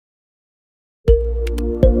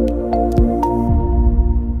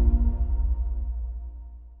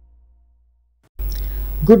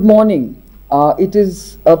Good morning. It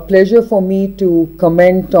is a pleasure for me to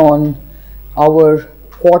comment on our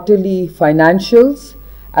quarterly financials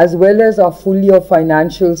as well as our full year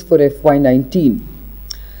financials for FY19.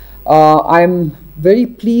 I'm very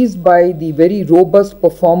pleased by the very robust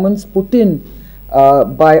performance put in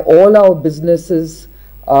by all our businesses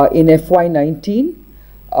in FY19.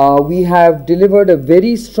 We have delivered a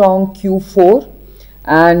very strong Q4,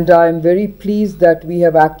 and I'm very pleased that we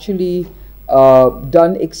have actually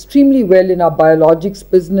done extremely well in our biologics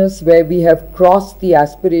business, where we have crossed the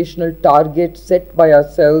aspirational target set by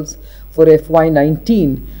ourselves for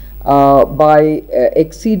FY19 by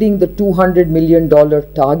exceeding the $200 million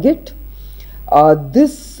target.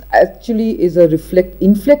 This actually is a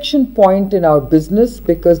inflection point in our business,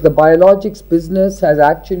 because the biologics business has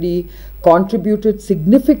actually contributed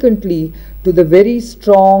significantly to the very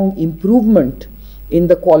strong improvement in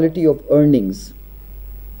the quality of earnings.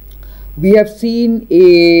 We have seen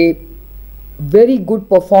a very good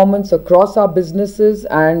performance across our businesses,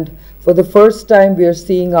 and for the first time we are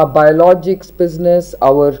seeing our biologics business,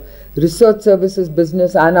 our research services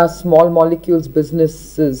business, and our small molecules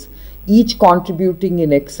businesses each contributing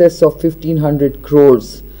in excess of 1,500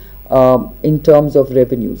 crores in terms of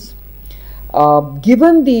revenues.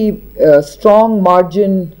 Given the strong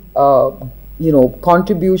margin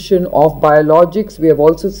contribution of biologics, we have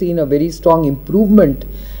also seen a very strong improvement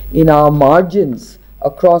in our margins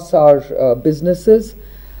across our businesses.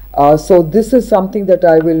 So this is something that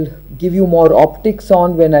I will give you more optics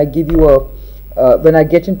on when I give you when I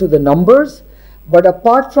get into the numbers. But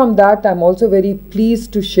apart from that, I'm also very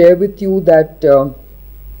pleased to share with you that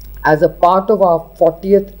as a part of our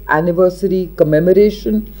 40th anniversary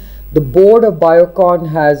commemoration, the board of Biocon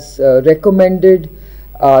has recommended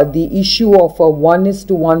the issue of a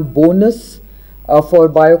 1:1 bonus for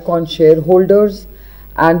Biocon shareholders.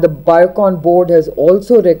 And the Biocon board has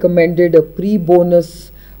also recommended a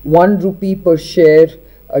pre-bonus 1 rupee per share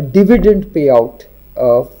dividend payout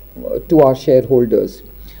to our shareholders.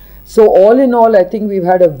 So all in all, I think we've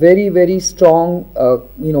had a very, very strong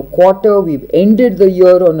quarter. We've ended the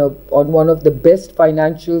year on one of the best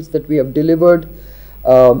financials that we have delivered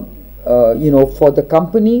for the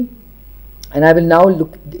company. And I will now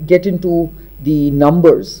get into the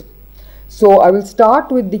numbers. So I will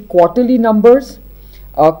start with the quarterly numbers.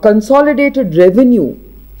 Consolidated revenue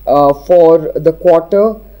for the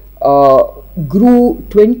quarter grew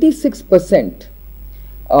 26%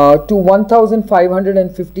 to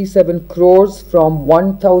 1,557 crores from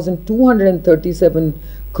 1,237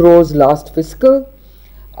 crores last fiscal.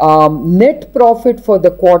 Net profit for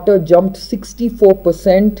the quarter jumped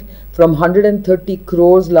 64% from 130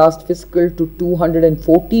 crores last fiscal to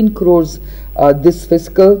 214 crores this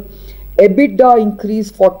fiscal. EBITDA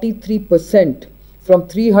increased 43% from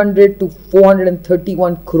 300 to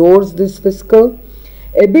 431 crores this fiscal.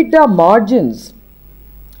 EBITDA margins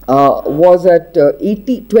was at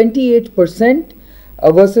 28%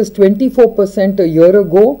 versus 24% a year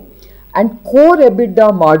ago, and core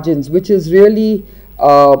EBITDA margins, which is really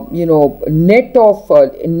net of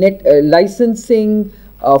licensing,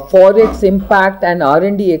 forex impact, and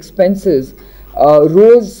R&D expenses,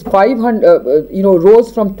 rose from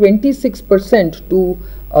 26% to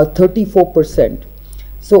 34%.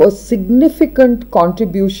 So a significant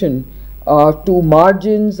contribution to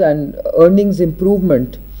margins and earnings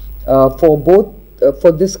improvement for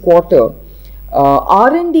this quarter.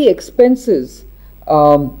 R&D expenses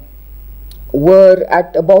were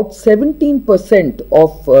at about 17%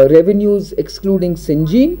 of revenues excluding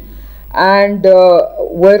Syngene, and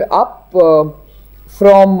were up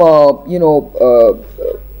from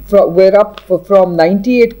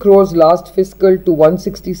 98 crores last fiscal to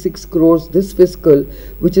 166 crores this fiscal,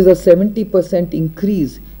 which is a 70%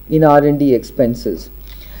 increase in R&D expenses.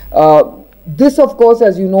 This, of course,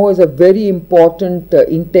 as you know, is a very important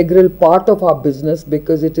integral part of our business,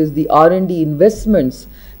 because it is the R&D investments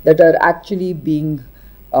that are actually being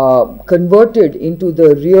converted into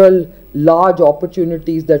the real large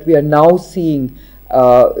opportunities that we are now seeing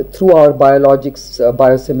through our biologics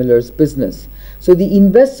biosimilars business. So the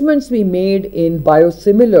investments we made in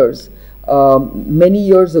biosimilars many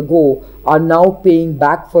years ago are now paying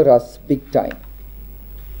back for us big time.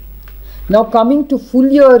 Now coming to full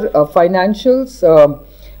year financials,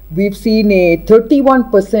 we've seen a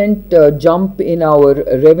 31% jump in our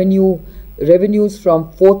revenues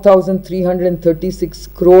from 4,336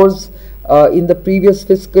 crores in the previous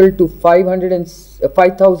fiscal to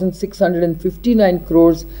 5,659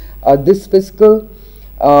 crores this fiscal.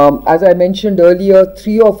 As I mentioned earlier,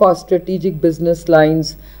 3 of our strategic business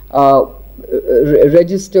lines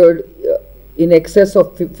registered in excess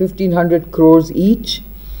of 1,500 crores each.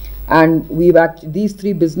 and these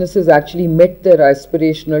three businesses actually met their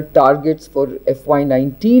aspirational targets for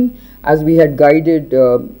FY19 as we had guided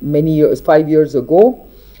 5 years ago.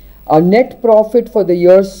 Our net profit for the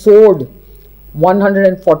year soared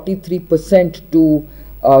 143% to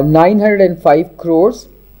 905 crores.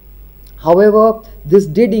 However, this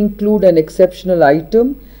did include an exceptional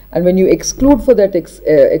item, and when you exclude for that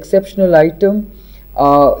exceptional item,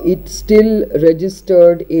 it still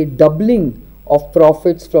registered a doubling of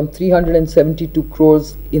profits from 372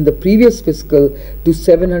 crores in the previous fiscal to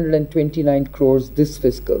 729 crores this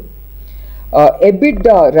fiscal.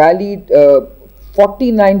 EBITDA rallied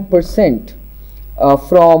 49%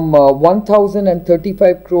 from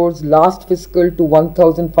 1,035 crores last fiscal to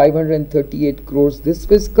 1,538 crores this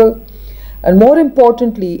fiscal. And more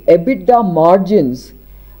importantly, EBITDA margins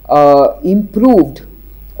improved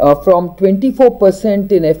from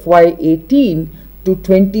 24% in FY18 to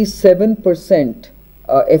 27%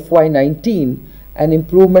 FY19, an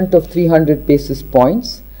improvement of 300 basis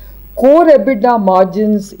points. Core EBITDA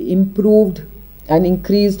margins improved and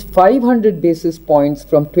increased 500 basis points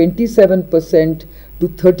from 27% to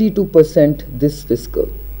 32% this fiscal.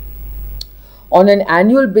 On an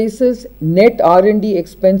annual basis, net R&D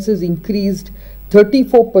expenses increased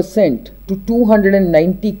 34% to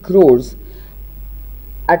 290 crores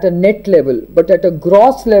at a net level, but at a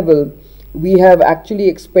gross level, we have actually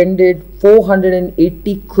expended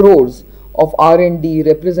 480 crores of R&D,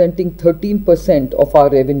 representing 13% of our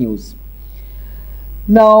revenues.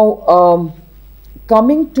 Now,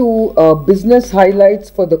 coming to business highlights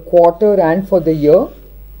for the quarter and for the year,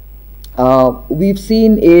 we've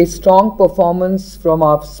seen a strong performance from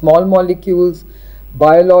our small molecules,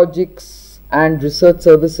 biologics and research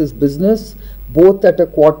services business, both at a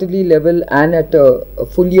quarterly level and at a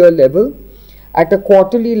full year level. At a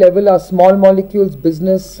quarterly level, our small molecules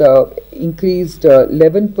business increased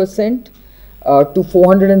 11% to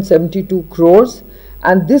 472 crores,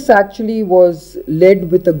 and this actually was led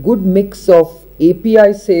with a good mix of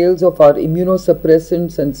API sales of our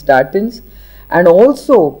immunosuppressants and statins, and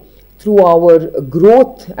also through our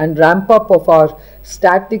growth and ramp up of our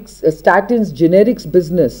statins generics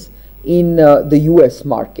business in the US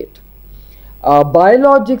market.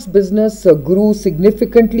 Biologics business grew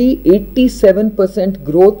significantly, 87%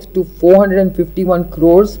 growth to 451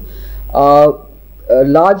 crores,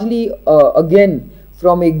 largely again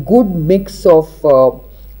from a good mix of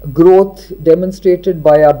growth demonstrated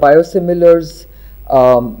by our biosimilars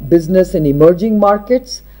business in emerging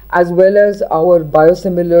markets, as well as our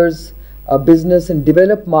biosimilars business in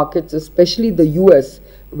developed markets, especially the US,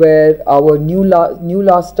 where our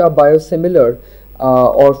Neulasta biosimilar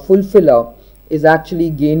or Fulfilla is actually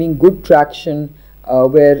gaining good traction,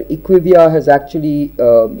 where Equivia has actually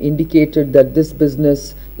indicated that this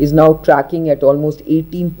business is now tracking at almost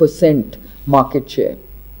 18% market share.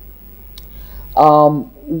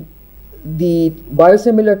 The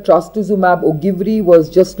biosimilar trastuzumab Ogivri was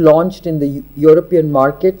just launched in the European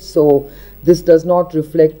market, so this does not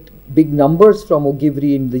reflect big numbers from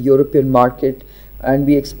Ogivri in the European market, and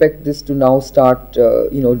we expect this to now start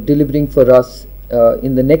delivering for us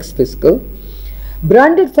in the next fiscal.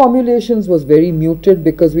 Branded formulations was very muted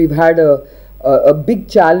because we've had a big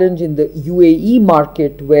challenge in the UAE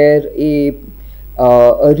market, where a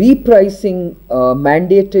repricing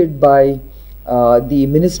mandated by the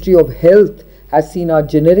Ministry of Health has seen our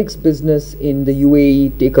generics business in the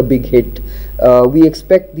UAE take a big hit. We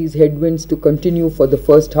expect these headwinds to continue for the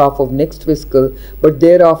first half of next fiscal, but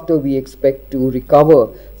thereafter we expect to recover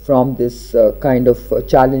from this kind of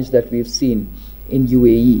challenge that we've seen in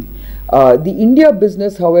UAE. The India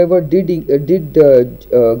business, however, did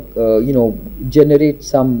generate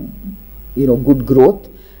some good growth,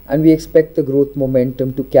 and we expect the growth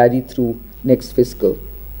momentum to carry through next fiscal.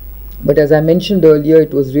 But as I mentioned earlier,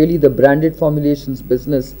 it was really the branded formulations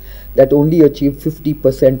business that only achieved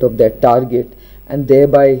 50% of their target, and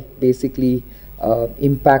thereby basically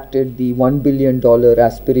impacted the $1 billion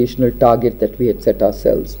aspirational target that we had set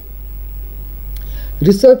ourselves.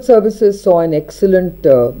 Research services saw an excellent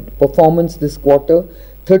performance this quarter,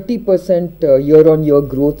 30% year-on-year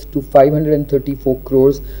growth to 534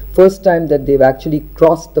 crores. First time that they've actually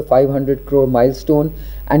crossed the 500 crore milestone,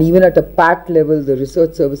 and even at a PAT level, the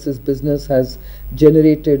research services business has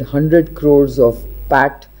generated 100 crores of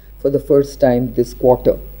PAT for the first time this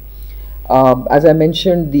quarter. As I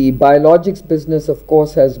mentioned, the biologics business, of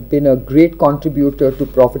course, has been a great contributor to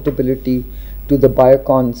profitability to the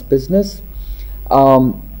Biocon's business.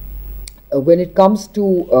 When it comes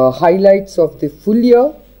to highlights of the full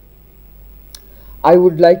year, I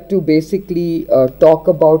would like to basically talk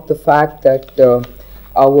about the fact that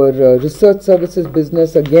Our research services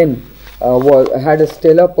business again had a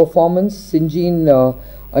stellar performance. Syngene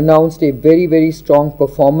announced a very strong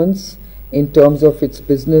performance in terms of its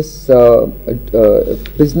business for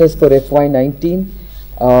FY19.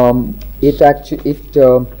 It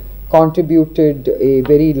contributed a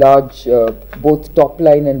very large both top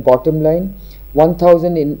line and bottom line,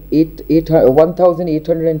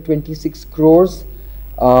 1,826 crores,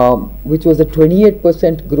 which was a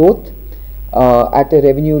 28% growth at a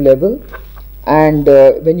revenue level. And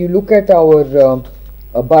when you look at our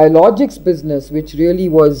biologics business, which really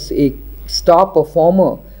was a star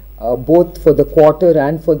performer both for the quarter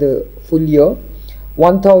and for the full year,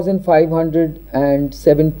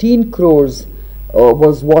 1,517 crores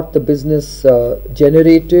was what the business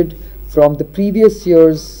generated from the previous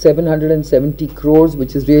year's 770 crores,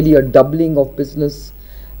 which is really a doubling of business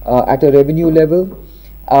at a revenue level.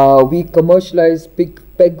 We commercialized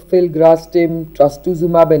pegfilgrastim,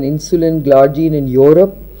 trastuzumab and insulin glargine in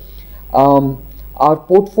Europe. Our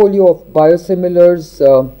portfolio of biosimilars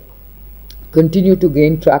continue to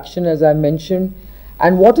gain traction, as I mentioned.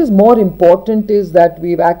 And what is more important is that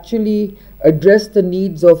we've actually addressed the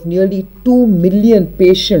needs of nearly 2 million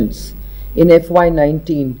patients in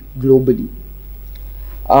FY19 globally.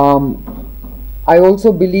 I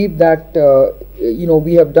also believe that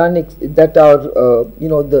we have done that our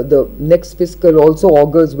the next fiscal also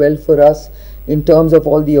augurs well for us in terms of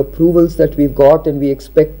all the approvals that we've got, and we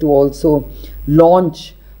expect to also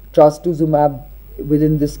launch trastuzumab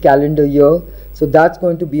within this calendar year. So that's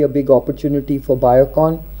going to be a big opportunity for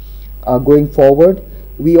Biocon going forward.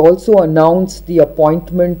 We also announced the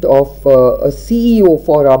appointment of a CEO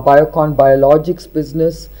for our Biocon Biologics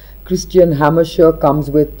business. Christian Hammerscher comes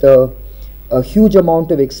with a huge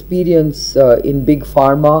amount of experience in big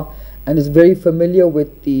pharma and is very familiar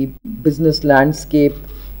with the business landscape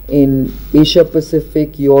in Asia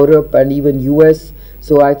Pacific, Europe and even US.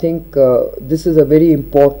 So I think this is a very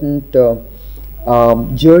important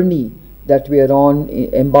journey that we are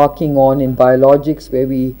embarking on in biologics, where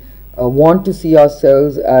we want to see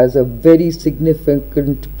ourselves as a very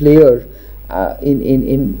significant player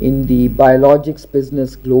in the biologics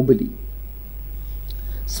business globally.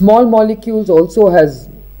 Small molecules also has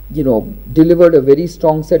delivered a very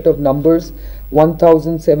strong set of numbers,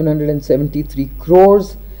 1,773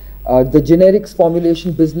 crores. The generics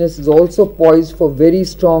formulation business is also poised for very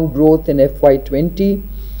strong growth in FY20.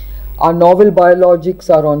 Our novel biologics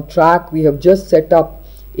are on track. We have just set up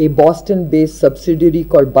a Boston-based subsidiary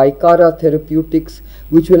called Bicara Therapeutics,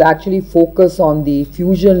 which will actually focus on the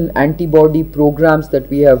fusion antibody programs that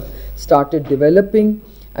we have started developing.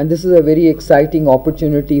 And this is a very exciting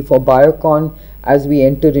opportunity for Biocon as we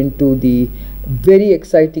enter into the very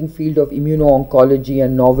exciting field of immuno-oncology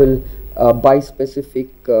and novel bispecific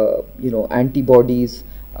antibodies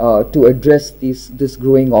to address this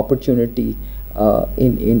growing opportunity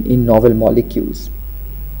in novel molecules.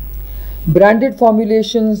 Branded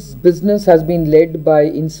formulations business has been led by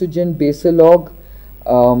Insugen Basalog,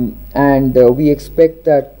 and we expect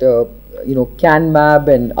that Canmab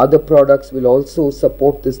and other products will also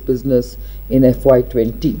support this business in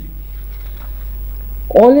FY20.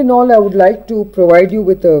 All in all, I would like to provide you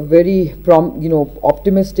with a very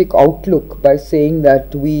optimistic outlook by saying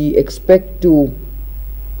that we expect to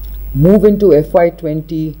move into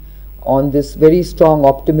FY20 on this very strong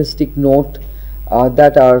optimistic note,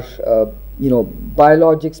 that our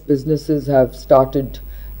biologics businesses have started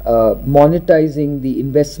monetizing the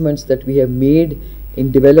investments that we have made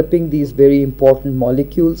in developing these very important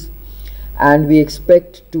molecules, and we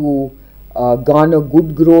expect to garner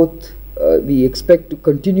good growth. We expect to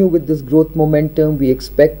continue with this growth momentum. We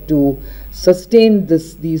expect to sustain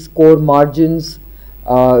these core margins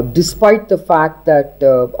despite the fact that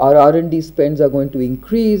our R&D spends are going to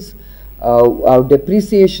increase. Our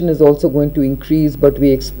depreciation is also going to increase, but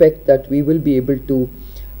we expect that we will be able to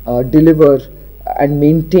deliver and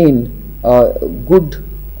maintain good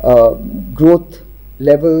growth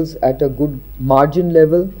levels at a good margin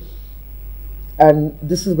level. And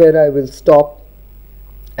this is where I will stop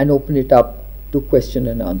and open it up to question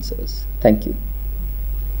and answers. Thank you.